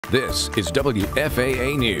This is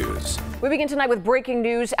WFAA News. We begin tonight with breaking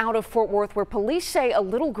news out of Fort Worth, where police say a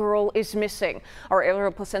little girl is missing. Our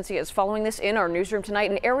Ariel Placencia is following this in our newsroom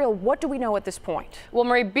tonight. And Ariel, what do we know at this point? Well,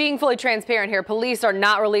 Marie, being fully transparent here, police are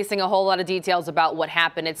not releasing a whole lot of details about what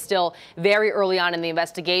happened. It's still very early on in the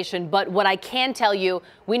investigation. But what I can tell you,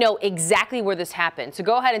 we know exactly where this happened. So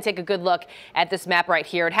go ahead and take a good look at this map right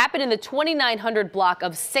here. It happened in the 2900 block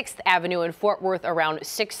of 6th Avenue in Fort Worth around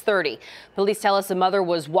 6:30. Police tell us the mother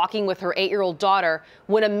was walking with her 8-year-old daughter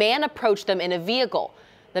when a man approached them in a vehicle.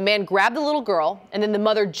 The man grabbed the little girl, and then the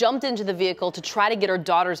mother jumped into the vehicle to try to get her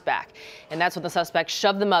daughters back. And that's when the suspect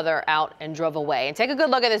shoved the mother out and drove away. And take a good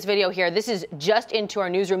look at this video here. This is just into our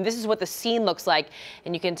newsroom. This is what the scene looks like.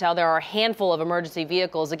 And you can tell there are a handful of emergency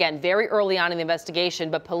vehicles. Again, very early on in the investigation,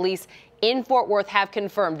 but police in Fort Worth have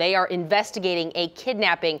confirmed they are investigating a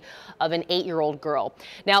kidnapping of an 8-year-old girl.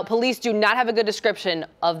 Now, police do not have a good description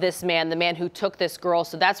of this man, the man who took this girl.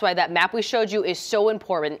 So that's why that map we showed you is so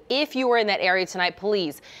important. If you were in that area tonight,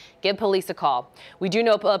 please give police a call. We do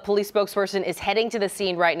know a police spokesperson is heading to the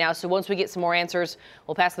scene right now. So once we get some more answers,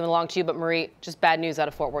 we'll pass them along to you. But Marie, just bad news out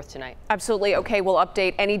of Fort Worth tonight. Absolutely. Okay, we'll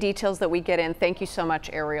update any details that we get in. Thank you so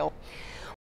much, Ariel.